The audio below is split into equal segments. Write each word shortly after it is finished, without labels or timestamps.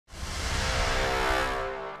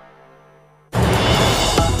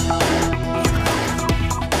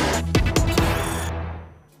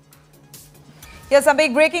Yes, some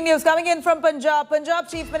big breaking news coming in from Punjab. Punjab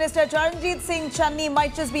Chief Minister Charanjit Singh Channi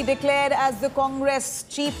might just be declared as the Congress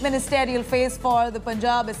chief ministerial face for the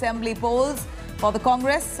Punjab Assembly polls for the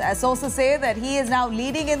Congress. As sources say that he is now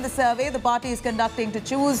leading in the survey the party is conducting to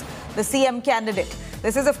choose the CM candidate.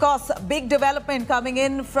 This is, of course, a big development coming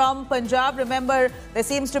in from Punjab. Remember, there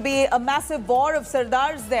seems to be a massive war of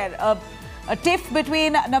Sardars there. A tiff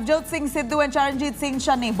between Navjot Singh Sidhu and Charanjit Singh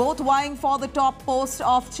Channi, both vying for the top post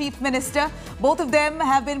of Chief Minister. Both of them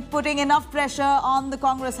have been putting enough pressure on the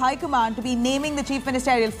Congress High Command to be naming the Chief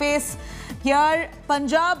Ministerial face. Here,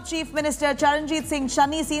 Punjab Chief Minister Charanjit Singh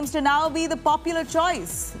Channi seems to now be the popular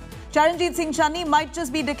choice. Charanjit Singh Channi might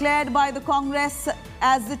just be declared by the Congress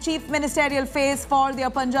as the chief ministerial face for their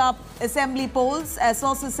Punjab Assembly polls, as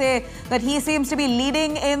sources say that he seems to be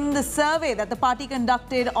leading in the survey that the party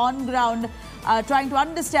conducted on ground, trying to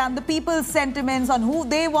understand the people's sentiments on who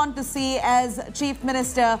they want to see as chief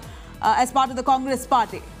minister as part of the Congress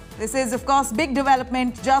party. This is, of course, big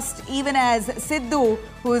development, just even as Siddhu,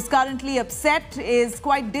 who is currently upset, is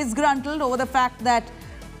quite disgruntled over the fact that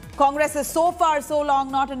Congress has so far, so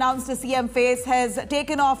long not announced a CM face, has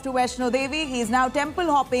taken off to Vaishno Devi. He is now temple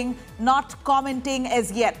hopping, not commenting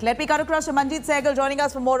as yet. Let me cut across to Manjeet Sehgal joining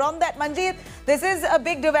us for more on that. Manjeet, this is a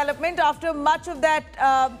big development. After much of that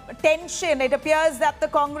tension, it appears that the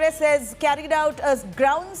Congress has carried out a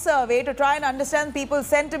ground survey to try and understand people's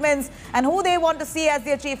sentiments and who they want to see as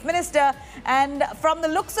their chief minister. And from the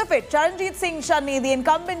looks of it, Charanjit Singh Channi, the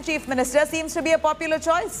incumbent chief minister, seems to be a popular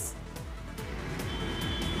choice.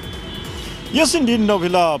 Yes, indeed,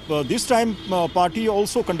 Navila. This time, party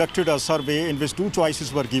also conducted a survey in which two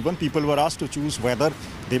choices were given. People were asked to choose whether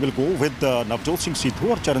they will go with Navjot Singh Sidhu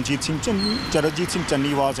or Charanjit Singh Channi. Charanjit Singh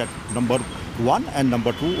Channi was at number 1 and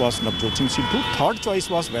number 2 was Navjot Singh Sidhu. Third choice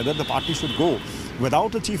was whether the party should go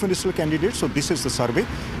without a chief ministerial candidate. So this is the survey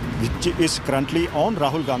which is currently on.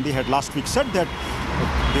 Rahul Gandhi had last week said that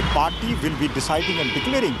the party will be deciding and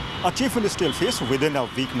declaring a chief ministerial face within a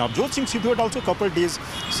week. Navjot Singh Sidhu had also a couple of days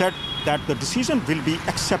said that the decision will be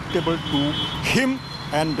acceptable to him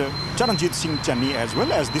and Charanjit Singh Channi as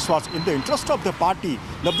well, as this was in the interest of the party.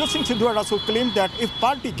 Navjot Singh Sidhu had also claimed that if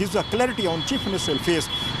party gives a clarity on chief ministerial face,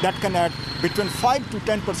 that can add between 5 to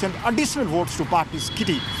 10% additional votes to party's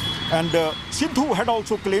kitty. And Siddhu had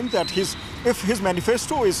also claimed that if his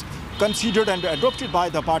manifesto is considered and adopted by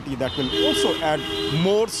the party, that will also add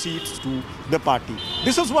more seats to the party.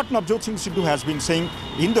 This is what Navjot Singh Sidhu has been saying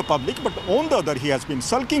in the public, but on the other, he has been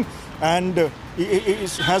sulking and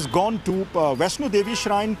has gone to Vaishno Devi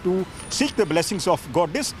shrine to seek the blessings of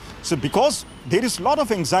goddess. So because there is a lot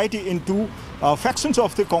of anxiety in two factions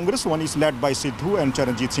of the Congress, one is led by Siddhu and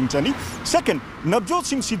Charanjit Singh Channi. Second, Navjot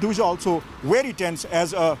Singh Sidhu is also very tense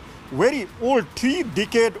as a very old,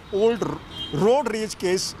 3-decade-old road rage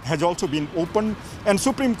case has also been opened, and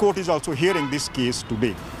Supreme Court is also hearing this case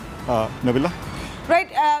today. Navila? Right,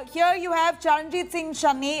 here you have Charanjit Singh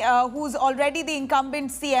Channi, who's already the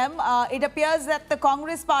incumbent CM. It appears that the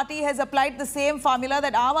Congress party has applied the same formula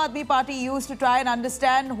that Aam Aadmi party used to try and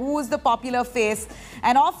understand who's the popular face.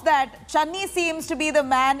 And of that, Channi seems to be the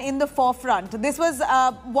man in the forefront. This was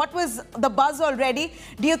what was the buzz already.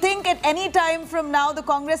 Do you think at any time from now the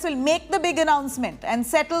Congress will make the big announcement and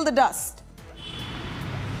settle the dust?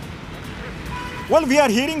 Well, we are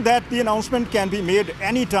hearing that the announcement can be made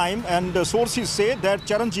any time, and sources say that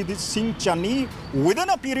Charanjit Singh Channi, within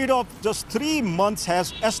a period of just 3 months,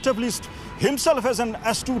 has established himself as an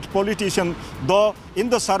astute politician. Though in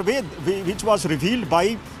the survey, which was revealed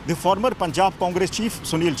by the former Punjab Congress chief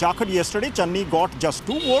Sunil Jakhar yesterday, Channi got just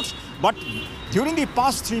 2 votes. But during the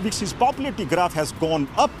past 3 weeks, his popularity graph has gone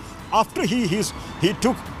up. After he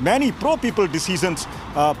took many pro-people decisions,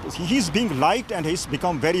 he's being liked and he's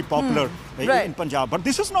become very popular in Punjab. But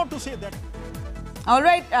this is not to say that... All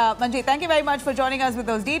right, Manjeet, thank you very much for joining us with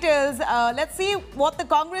those details. Let's see what the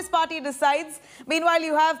Congress party decides. Meanwhile,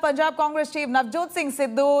 you have Punjab Congress chief Navjot Singh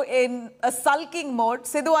Sidhu in a sulking mode.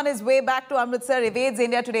 Sidhu, on his way back to Amritsar, evades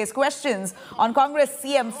India Today's questions on Congress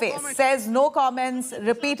CM face. Says no comments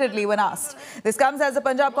repeatedly when asked. This comes as the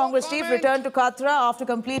Punjab Congress chief returned to Katra after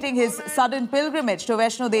completing his sudden pilgrimage to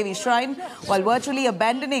Vaishno Devi shrine while virtually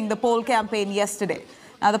abandoning the poll campaign yesterday.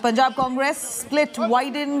 Now, the Punjab Congress split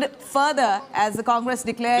widened further as the Congress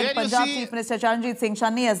declared Punjab Chief Minister Charanjit Singh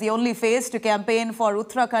Channi as the only face to campaign for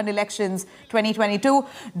Uttarakhand elections 2022,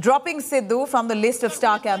 dropping Siddhu from the list of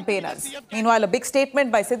star campaigners. Meanwhile, a big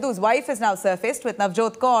statement by Siddhu's wife is now surfaced, with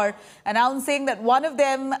Navjot Kaur announcing that one of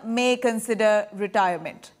them may consider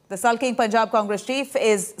retirement. The sulking Punjab Congress chief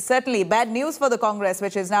is certainly bad news for the Congress,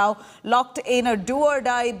 which is now locked in a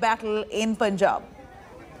do-or-die battle in Punjab.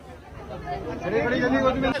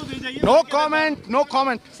 No comment, no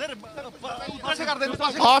comment.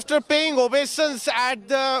 After paying obeisance at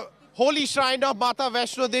the holy shrine of Mata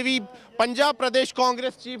Vaishno Devi, Punjab Pradesh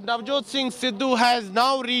Congress Chief Navjot Singh Sidhu has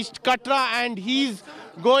now reached Katra and he's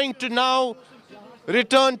going to now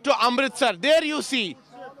return to Amritsar. There you see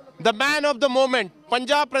the man of the moment,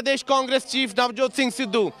 Punjab Pradesh Congress Chief Navjot Singh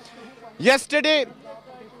Sidhu. Yesterday,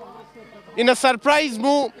 in a surprise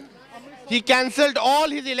move, he cancelled all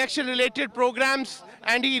his election-related programs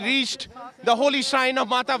and he reached the holy shrine of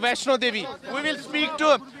Mata Vaishno Devi. We will speak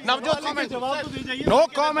to Navjot Singh. No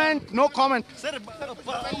comment, no comment.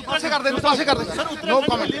 No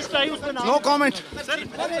comment. No comment.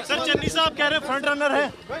 Sir Channi साहब कह रहे front runner है.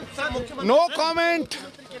 No comment.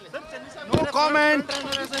 No comment.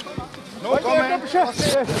 No comment.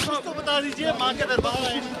 कुछ तो बता दीजिए, मां के दरबार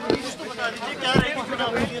आए, कुछ तो बता दीजिए क्या रहेगी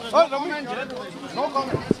चुनाव के लिए. No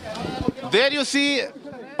comment. There you see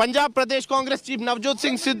Punjab Pradesh Congress Chief Navjot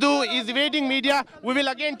Singh Sidhu is evading media. We will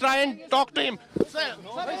again try and talk to him.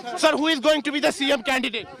 Sir, who is going to be the CM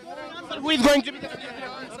candidate? Sir, who is going to be the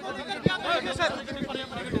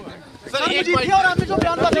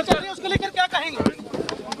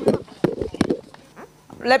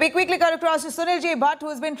Let me quickly cut across to Sunil J. Bhatt,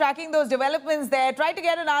 who's been tracking those developments there. Tried to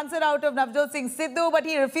get an answer out of Navjot Singh Sidhu, but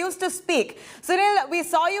he refused to speak. Sunil, we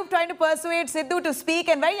saw you trying to persuade Sidhu to speak,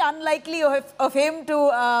 and very unlikely of him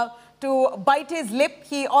to bite his lip.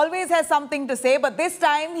 He always has something to say, but this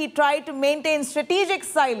time he tried to maintain strategic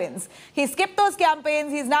silence. He skipped those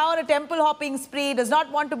campaigns. He's now on a temple-hopping spree, does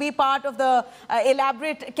not want to be part of the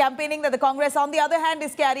elaborate campaigning that the Congress, on the other hand,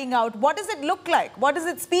 is carrying out. What does it look like? What does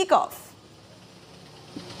it speak of?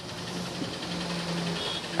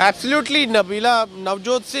 Absolutely, Nabila.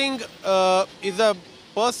 Navjot Singh is a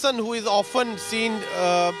person who is often seen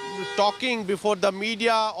talking before the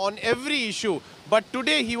media on every issue. But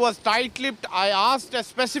today he was tight-lipped. I asked a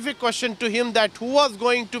specific question to him that who was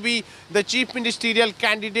going to be the chief ministerial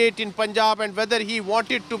candidate in Punjab and whether he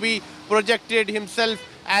wanted to be projected himself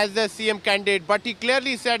as the CM candidate. But he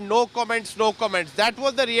clearly said no comments, no comments. That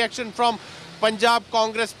was the reaction from Punjab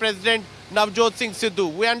Congress President Navjot Singh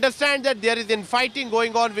Sidhu. We understand that there is infighting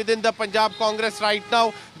going on within the Punjab Congress right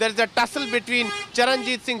now. There is a tussle between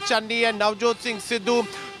Charanjit Singh Channi and Navjot Singh Sidhu.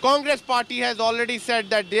 Congress party has already said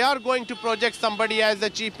that they are going to project somebody as the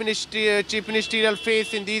chief ministerial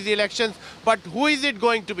face in these elections. But who is it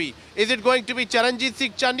going to be? Is it going to be Charanjit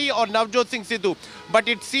Singh Channi or Navjot Singh Sidhu? But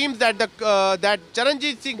it seems that that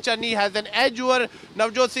Charanjit Singh Channi has an edge over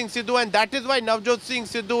Navjot Singh Sidhu, and that is why Navjot Singh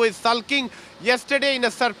Sidhu is sulking. Yesterday, in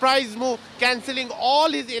a surprise move, cancelling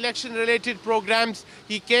all his election-related programs,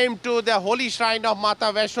 he came to the holy shrine of Mata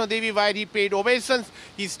Vaishno Devi where he paid obeisance.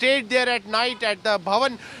 He stayed there at night at the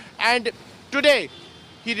Bhavan, and today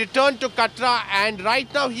he returned to Katra, and right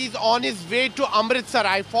now he's on his way to Amritsar.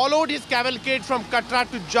 I followed his cavalcade from Katra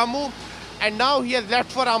to Jammu, and now he has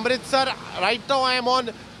left for Amritsar. Right now I am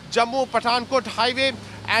on Jammu-Pathankot highway,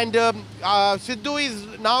 and Sidhu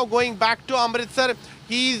is now going back to Amritsar.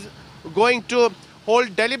 He's going to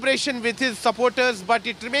hold deliberation with his supporters, but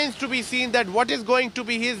it remains to be seen that what is going to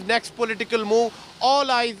be his next political move. All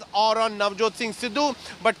eyes are on Navjot Singh Sidhu,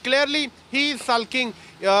 but clearly he is sulking.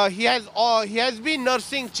 He has been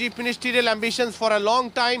nursing chief ministerial ambitions for a long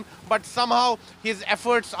time, but somehow his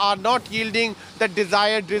efforts are not yielding the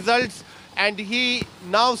desired results, and he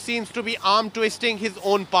now seems to be arm twisting his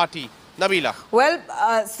own party. Nabila. Well,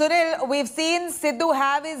 Sunil, we've seen Sidhu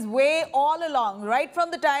have his way all along, right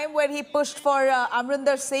from the time when he pushed for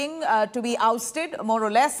Amrinder Singh to be ousted, more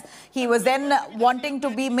or less. He was then wanting to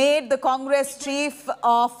be made the Congress chief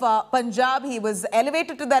of Punjab. He was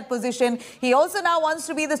elevated to that position. He also now wants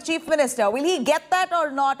to be the chief minister. Will he get that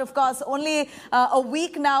or not? Of course, only a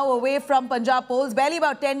week now away from Punjab polls, barely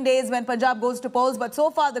about 10 days when Punjab goes to polls. But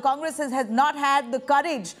so far, the Congress has not had the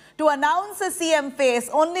courage to announce a CM face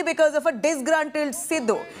only because of a disgruntled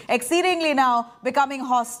Sidhu, exceedingly now becoming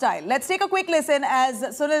hostile. Let's take a quick listen as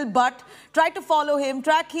Sunil Bhatt tried to follow him,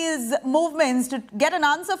 track his movements to get an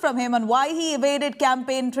answer from him on why he evaded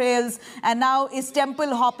campaign trails and now is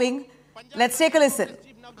temple hopping. Let's take a listen.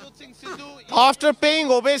 After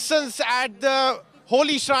paying obeisance at the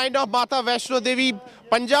holy shrine of Mata Vaishno Devi,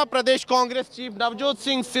 Punjab Pradesh Congress Chief Navjot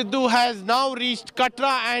Singh Sidhu has now reached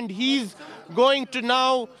Katra and he's going to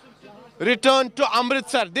now return to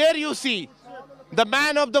Amritsar. There you see the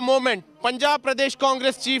man of the moment, Punjab Pradesh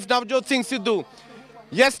Congress Chief Navjot Singh Sidhu.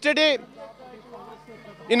 Yesterday,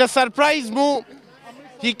 in a surprise move,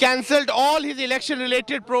 he cancelled all his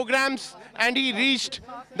election-related programs and he reached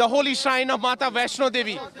the the holy shrine of Mata Vaishno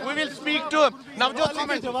Devi. We will speak to Navjot Singh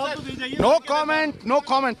Sidhu. No comment, no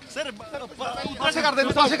comment. Sir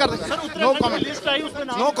No comment. List आई उसमें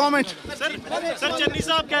नाम No comment. Sir Channi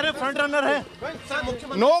साहब कह रहे front runner है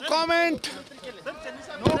No comment.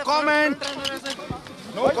 No comment.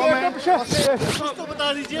 No comment. कुछ तो बता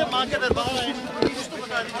दीजिए माँ के दरबार आए कुछ तो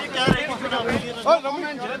बता दीजिए क्या रहेगी चुनाव के लिए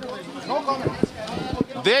No comment.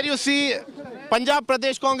 There you see Punjab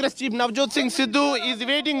Pradesh Congress Chief Navjot Singh Sidhu is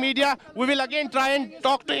evading media. We will again try and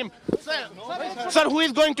talk to him. Sir, who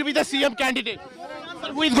is going to be the CM candidate?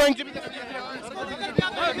 Sir, who is going to be the CM candidate?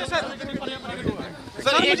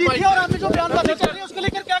 Sir, एक minute. और आपने जो बयानबाजी चल रही है उसको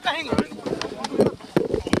लेकर क्या कहेंगे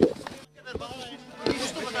कुछ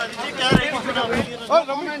तो बता दीजिए क्या रहेगी चुनाव के लिए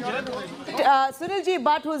Sunil ji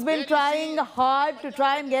Bhatt, who's been trying hard to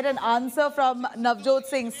try and get an answer from Navjot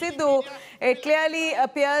Singh Sidhu, it clearly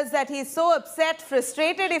appears that he's so upset,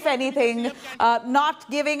 frustrated if anything, not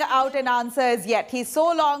giving out an answer as yet. He's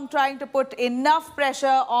so long trying to put enough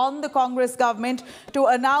pressure on the Congress government to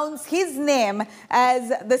announce his name as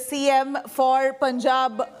the CM for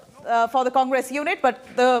Punjab, for the Congress unit, but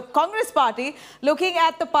the Congress party, looking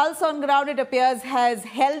at the pulse on ground, it appears, has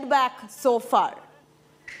held back so far.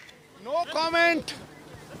 No comment.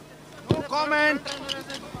 No comment.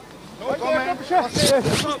 No comment.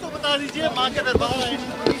 कुछ तो बता दीजिए माँ के दरबार आए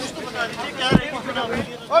कुछ तो बता दीजिए क्या रहेगी चुनाव के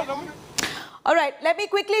लिए All right, let me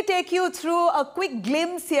quickly take you through a quick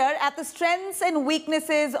glimpse here at the strengths and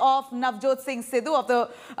weaknesses of Navjot Singh Sidhu, of the,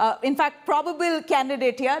 in fact, probable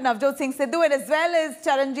candidate here, Navjot Singh Sidhu, and as well as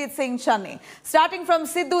Charanjit Singh Channi. Starting from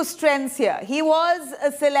Sidhu's strengths here, he was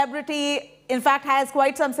a celebrity, in fact, has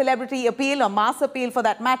quite some celebrity appeal or mass appeal for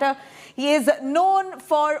that matter. He is known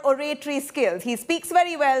for oratory skills. He speaks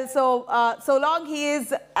very well, so long he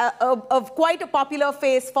is quite a popular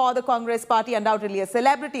face for the Congress party, undoubtedly a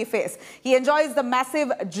celebrity face. He enjoys the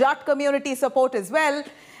massive Jat community support as well,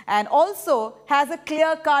 and also has a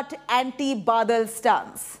clear-cut anti-Badal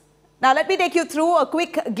stance. Now, let me take you through a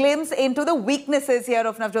quick glimpse into the weaknesses here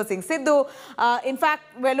of Navjot Singh Sidhu. In fact,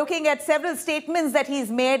 we're looking at several statements that he's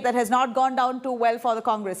made that has not gone down too well for the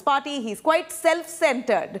Congress party. He's quite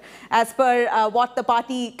self-centered as per what the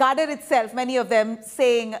party cadre itself, many of them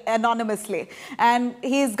saying anonymously. And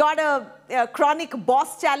he's got a chronic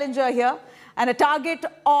boss challenger here and a target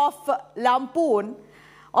of lampoon,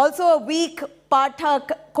 also a weak Pathak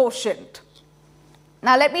quotient.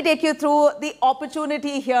 Now, let me take you through the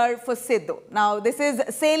opportunity here for Sidhu. Now, this is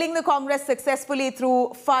sailing the Congress successfully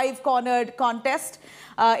through five-cornered contest.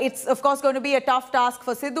 It's, of course, going to be a tough task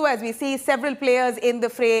for Sidhu as we see several players in the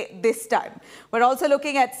fray this time. We're also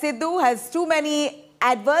looking at Sidhu has too many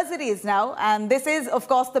adversaries now, and this is, of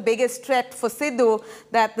course, the biggest threat for Sidhu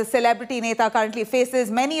that the celebrity Neta currently faces,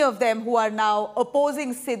 many of them who are now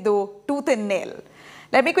opposing Sidhu tooth and nail.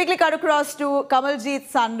 Let me quickly cut across to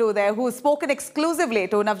Kamaljeet Sandhu there, who's spoken exclusively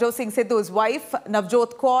to Navjot Singh Sidhu's wife,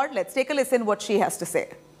 Navjot Kaur. Let's take a listen what she has to say.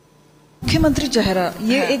 मुख्यमंत्री चेहरा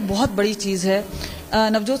ये एक बहुत बड़ी चीज है।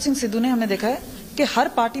 नवजोत सिंह सिद्धू ने हमने देखा है कि हर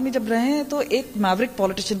पार्टी में जब रहे हैं तो एक मैवरिक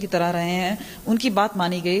पॉलिटिशियन की तरह रहे हैं, उनकी बात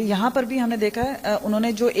मानी गई। यहाँ पर भी हमने देखा है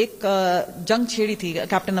उन्होंने जो एक जंग छेड़ी थी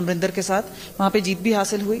कैप्टन अमरिंदर के साथ, वहाँ पे जीत भी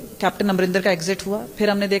हासिल हुई, कैप्टन अमरिंदर का एग्जिट हुआ। फिर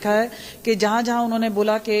हमने देखा है कि जहां जहां उन्होंने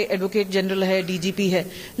बोला कि एडवोकेट जनरल है, डीजीपी है,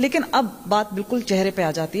 लेकिन अब बात बिल्कुल चेहरे पे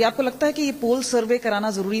आ जाती है। आपको लगता है कि ये पोल सर्वे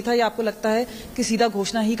कराना जरूरी था या आपको लगता है कि सीधा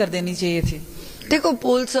घोषणा ही कर देनी चाहिए थी? देखो,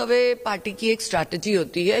 पोल सर्वे पार्टी की एक स्ट्रैटेजी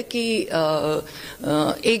होती है कि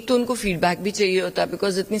एक तो उनको फीडबैक भी चाहिए होता है,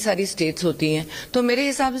 बिकॉज इतनी सारी स्टेट्स होती हैं, तो मेरे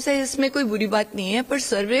हिसाब से इसमें कोई बुरी बात नहीं है, पर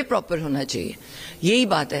सर्वे प्रॉपर होना चाहिए, यही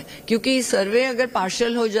बात है। क्योंकि सर्वे अगर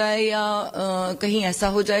पार्शियल हो जाए या कहीं ऐसा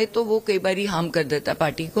हो जाए तो वो कई बार हार्म कर देता है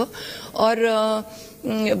पार्टी को। और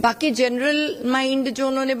बाकी जनरल माइंड जो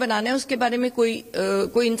उन्होंने बनाना है उसके बारे में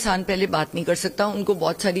कोई इंसान पहले बात नहीं कर सकता, उनको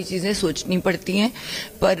बहुत सारी चीजें सोचनी पड़ती हैं।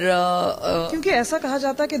 पर क्योंकि ऐसा कहा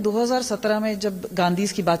जाता है कि 2017 में जब गांधी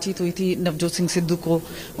की बातचीत हुई थी नवजोत सिंह सिद्धू को,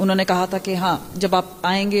 उन्होंने कहा था कि हाँ, जब आप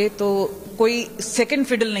आएंगे तो कोई सेकंड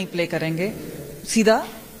फिडल नहीं प्ले करेंगे, सीधा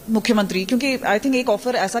मुख्यमंत्री। क्योंकि आई थिंक एक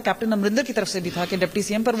ऑफर ऐसा कैप्टन अमरिंदर की तरफ से भी था कि डिप्टी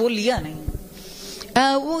सीएम, पर वो लिया नहीं।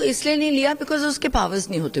 वो इसलिए नहीं लिया बिकॉज उसके पावर्स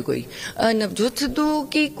नहीं होते कोई। नवजोत सिद्धू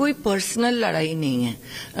की कोई पर्सनल लड़ाई नहीं है।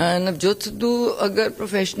 नवजोत सिद्धू अगर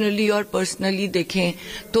प्रोफेशनली और पर्सनली देखें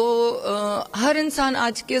तो हर इंसान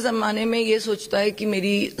आज के जमाने में ये सोचता है कि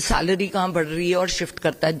मेरी सैलरी कहाँ बढ़ रही है और शिफ्ट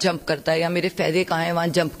करता है, जंप करता है, या मेरे फायदे कहाँ हैं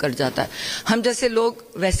वहां जंप कर जाता है। हम जैसे लोग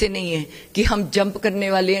वैसे नहीं है कि हम जंप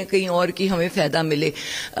करने वाले हैं कहीं और की हमें फायदा मिले।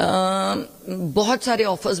 बहुत सारे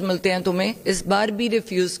ऑफर्स मिलते हैं तुम्हें, इस बार भी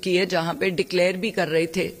रिफ्यूज किए, जहां पे डिक्लेयर भी कर रहे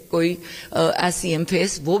थे कोई एज सीएम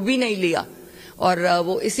फेस, वो भी नहीं लिया। और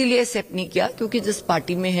वो इसीलिए एक्सेप्ट नहीं किया क्योंकि जिस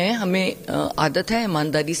पार्टी में है हमें आदत है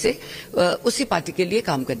ईमानदारी से उसी पार्टी के लिए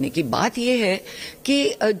काम करने की। बात ये है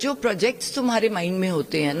कि जो प्रोजेक्ट्स तुम्हारे माइंड में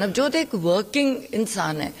होते हैं, नवजोत एक वर्किंग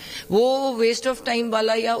इंसान है, वो वेस्ट ऑफ टाइम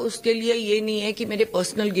वाला या उसके लिए ये नहीं है कि मेरे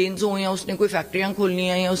पर्सनल गेन्स हो या उसने कोई फैक्ट्रियां खोलनी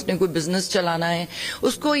है या उसने कोई बिजनेस चलाना है।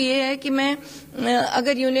 उसको ये है कि मैं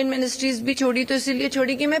अगर यूनियन मिनिस्ट्रीज भी छोड़ी तो इसीलिए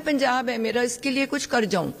छोड़ी कि मैं पंजाब है मेरा, इसके लिए कुछ कर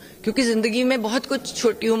जाऊं, क्योंकि जिंदगी में बहुत कुछ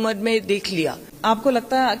छोटी उम्र में देख लिया। आपको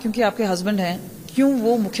लगता है क्योंकि आपके हस्बैंड हैं, क्यों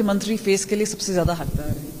वो मुख्यमंत्री फेस के लिए सबसे ज्यादा हकदार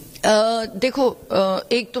है? देखो,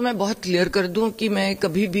 एक तो मैं बहुत क्लियर कर दूं कि मैं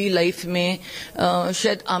कभी भी लाइफ में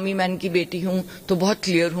शायद आर्मी मैन की बेटी हूं तो बहुत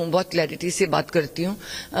क्लियर हूं, बहुत क्लैरिटी से बात करती हूं।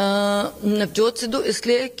 नवजोत सिद्धू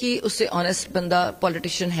इसलिए कि उससे ऑनेस्ट बंदा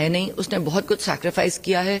पॉलिटिशियन है नहीं, उसने बहुत कुछ सैक्रिफाइस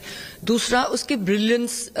किया है। दूसरा, उसकी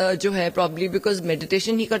ब्रिलियंस जो है प्रॉब्ली बिकॉज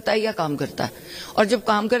मेडिटेशन ही करता है या काम करता है, और जब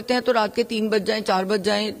काम करते हैं तो रात के 3 बज जाएं 4 बज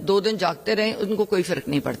जाएं 2 दिन जागते रहें उनको कोई फर्क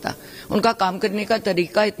नहीं पड़ता। उनका काम करने का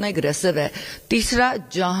तरीका इतना एग्रेसिव है। तीसरा,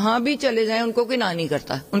 जहां भी चले जाएं उनको कोई ना नहीं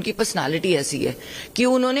करता, उनकी पर्सनालिटी ऐसी है कि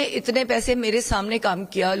उन्होंने इतने पैसे मेरे सामने काम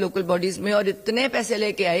किया लोकल बॉडीज में और इतने पैसे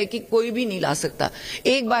लेके आए कि कोई भी नहीं ला सकता।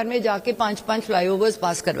 एक बार में जाके 5-5 फ्लाईओवर्स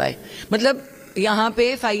पास करवाए। मतलब यहाँ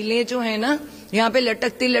पे फाइलें जो है ना, यहाँ पे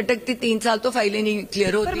लटकती 3 साल तो फाइलें नहीं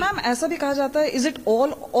क्लियर होती। पर मैम ऐसा भी कहा जाता है, इज इट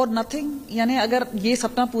ऑल और नथिंग? यानी अगर ये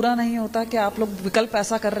सपना पूरा नहीं होता कि आप लोग विकल्प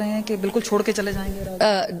ऐसा कर रहे हैं कि बिल्कुल छोड़ के चले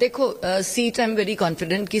जाएंगे? देखो, seat I am very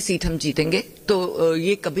confident कि सीट हम जीतेंगे, तो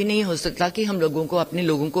ये कभी नहीं हो सकता कि हम लोगों को अपने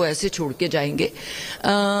लोगों को ऐसे छोड़ के जाएंगे।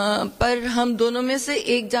 पर हम दोनों में से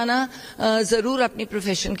एक जाना जरूर अपनी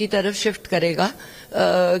प्रोफेशन की तरफ शिफ्ट करेगा,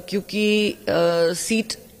 क्योंकि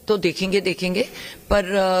सीट तो देखेंगे पर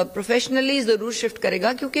प्रोफेशनली जरूर शिफ्ट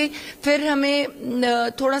करेगा, क्योंकि फिर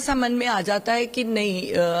हमें थोड़ा सा मन में आ जाता है कि नहीं,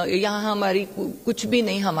 यहाँ हमारी कुछ भी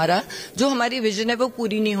नहीं, हमारा जो हमारी विजन है वो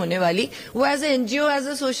पूरी नहीं होने वाली। वो as a NGO as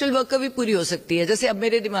a social worker भी पूरी हो सकती है। जैसे अब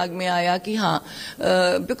मेरे दिमाग में आया कि हाँ,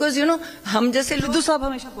 बिकॉज यू नो हम जैसे सिद्धू साहब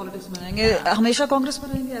हमेशा पॉलिटिक्स में रहेंगे, हमेशा कांग्रेस में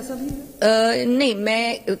रहेंगे, ऐसा भी है? नहीं,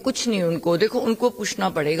 मैं कुछ नहीं उनको, देखो उनको पूछना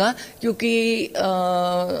पड़ेगा, क्योंकि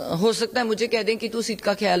हो सकता है मुझे कह दें कि तू सीट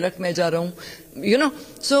का ख्याल रख, मैं जा रहा हूँ, you know,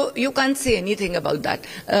 so you can't say anything about that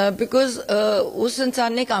because उस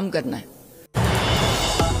इंसान ने काम करना है।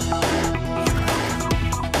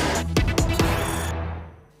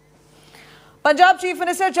 Punjab Chief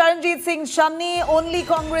Minister Charanjit Singh Channi, only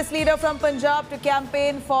Congress leader from Punjab to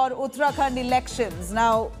campaign for Uttarakhand elections.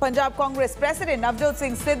 Now, Punjab Congress President Navjot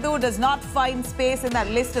Singh Sidhu does not find space in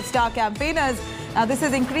that list of star campaigners. Now, this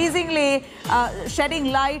is increasingly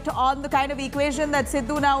shedding light on the kind of equation that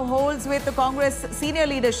Sidhu now holds with the Congress senior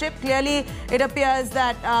leadership. Clearly, it appears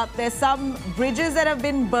that there's some bridges that have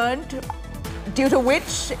been burnt, due to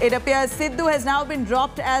which it appears Sidhu has now been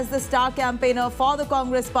dropped as the star campaigner for the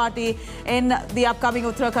Congress party in the upcoming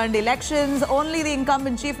Uttarakhand elections. Only the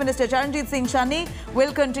incumbent Chief Minister Charanjit Singh Channi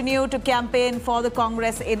will continue to campaign for the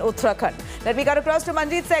Congress in Uttarakhand. Let me cut across to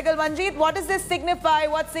Manjeet Sehgal. Manjeet, what does this signify?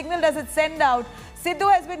 What signal does it send out? Sidhu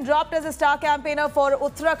has been dropped as a star campaigner for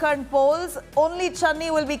Uttarakhand polls. Only Channi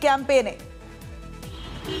will be campaigning.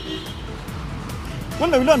 Well,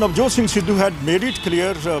 Navila, Navjot Singh Sidhu had made it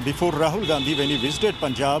clear before Rahul Gandhi when he visited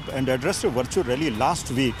Punjab and addressed a virtual rally last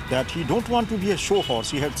week that he don't want to be a show horse.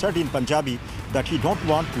 He had said in Punjabi that he don't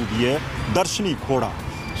want to be a darshani ghoda.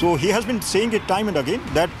 So he has been saying it time and again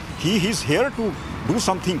that he is here to do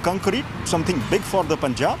something concrete, something big for the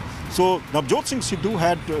Punjab. So Navjot Singh Sidhu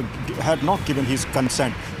had not given his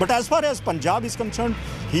consent. But as far as Punjab is concerned,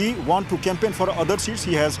 he wants to campaign for other seats.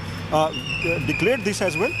 He has declared this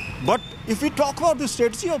as well. But if we talk about the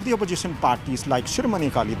strategy of the opposition parties like Shirmani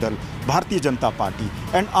Akali Dal, Bharatiya Janata Party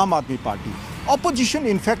and Aam Aadmi Party, opposition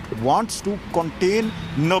in fact wants to contain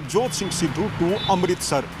Navjot Singh Sidhu to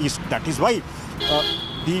Amritsar East. That is why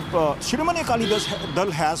the Shirmani Akali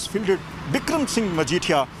Dal has fielded Bikram Singh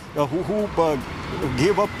Majithia, who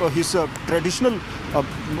gave up his traditional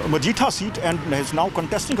Majitha seat and is now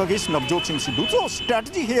contesting against Navjot Singh Sidhu. So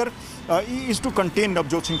strategy here is to contain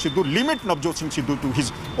Navjot Singh Sidhu, limit Navjot Singh Sidhu to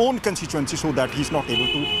his own constituency so that he is not able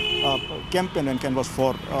to campaign and canvass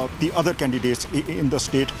for the other candidates in the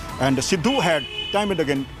state. And Sidhu had time and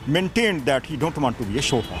again maintained that he don't want to be a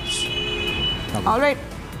show horse. All right.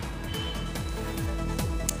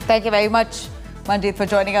 Thank you very much, Manjeet, for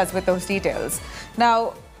joining us with those details.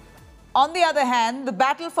 Now, on the other hand, the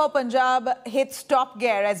battle for Punjab hits top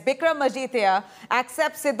gear as Bikram Majithia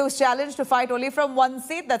accepts Sidhu's challenge to fight only from one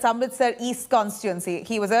seat, that's Amritsar East constituency.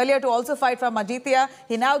 He was earlier to also fight from Majithia.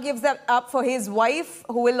 He now gives that up for his wife,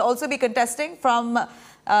 who will also be contesting from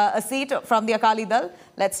a seat from the Akali Dal.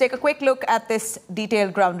 Let's take a quick look at this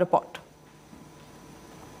detailed ground report.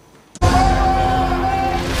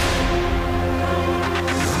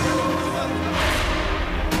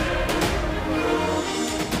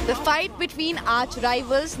 The fight between arch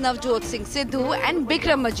rivals Navjot Singh Sidhu and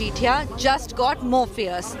Bikram Majithia just got more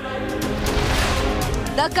fierce.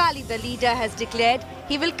 The Akali Dal leader has declared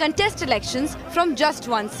he will contest elections from just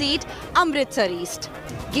one seat, Amritsar East,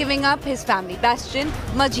 giving up his family bastion,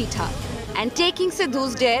 Majitha, and taking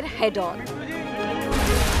Sidhu's dare head-on.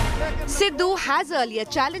 Siddhu has earlier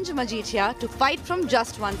challenged Majithia to fight from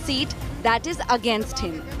just one seat, that is against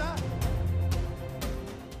him.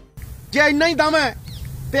 ਜੇ ਇੰਨਾ ਹੀ ਦਮ ਹੈ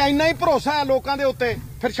ਤੇ ਇੰਨਾ ਹੀ ਭਰੋਸਾ ਹੈ ਲੋਕਾਂ ਦੇ ਉੱਤੇ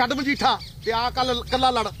ਫਿਰ ਛੱਡ ਮਜੀਠਾ ਤੇ ਆ ਕੱਲਾ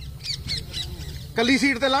ਲੜ ਕੱਲੀ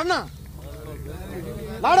ਸੀਟ ਤੇ ਲੜਨਾ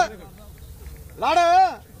ਲੜ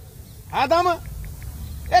ਹੈ ਦਮ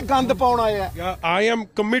ਇਹ ਗੰਦ ਪਾਉਣ ਆਏ ਆ I am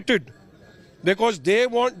committed because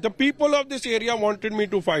the people of this area wanted me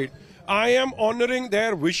to fight. I am honoring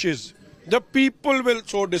their wishes. The people will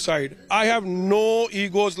so decide. I have no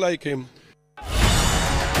egos like him.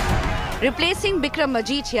 Replacing Bikram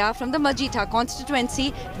Majithia from the Majitha constituency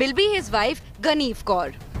will be his wife Ganeef Kaur.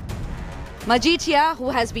 Majithia,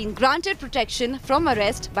 who has been granted protection from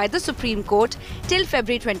arrest by the Supreme Court till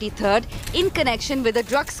February 23rd in connection with a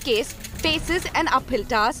drugs case, faces an uphill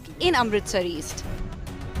task in Amritsar East.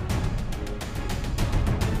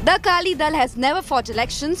 The Akali Dal has never fought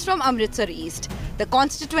elections from Amritsar East. The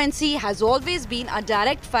constituency has always been a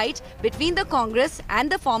direct fight between the Congress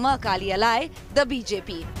and the former Akali ally, the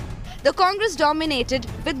BJP. The Congress dominated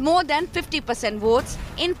with more than 50% votes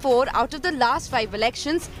in 4 out of the last 5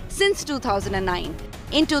 elections since 2009.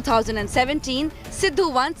 In 2017,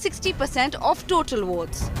 Siddhu won 60% of total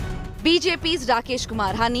votes. BJP's Rakesh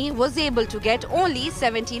Kumar Hani was able to get only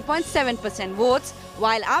 17.7% votes,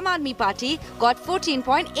 while Aam Aadmi Party got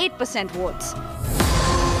 14.8% votes.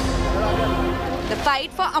 The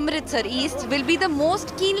fight for Amritsar East will be the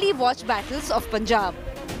most keenly watched battles of Punjab.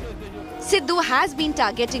 Siddhu has been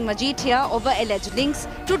targeting Majithia over alleged links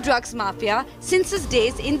to drugs mafia since his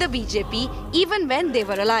days in the BJP, even when they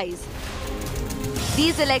were allies.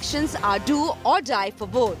 These elections are do or die for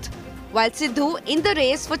both. While Siddhu in the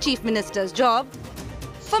race for Chief Minister's job,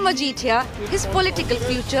 for Majithia, his political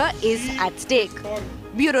future is at stake.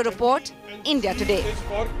 Bureau Report, India Today.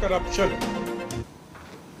 For corruption.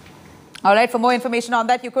 All right, for more information on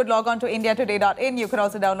that, you could log on to indiatoday.in. You could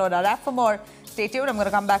also download our app for more. Stay tuned. I'm going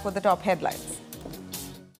to come back with the top headlines.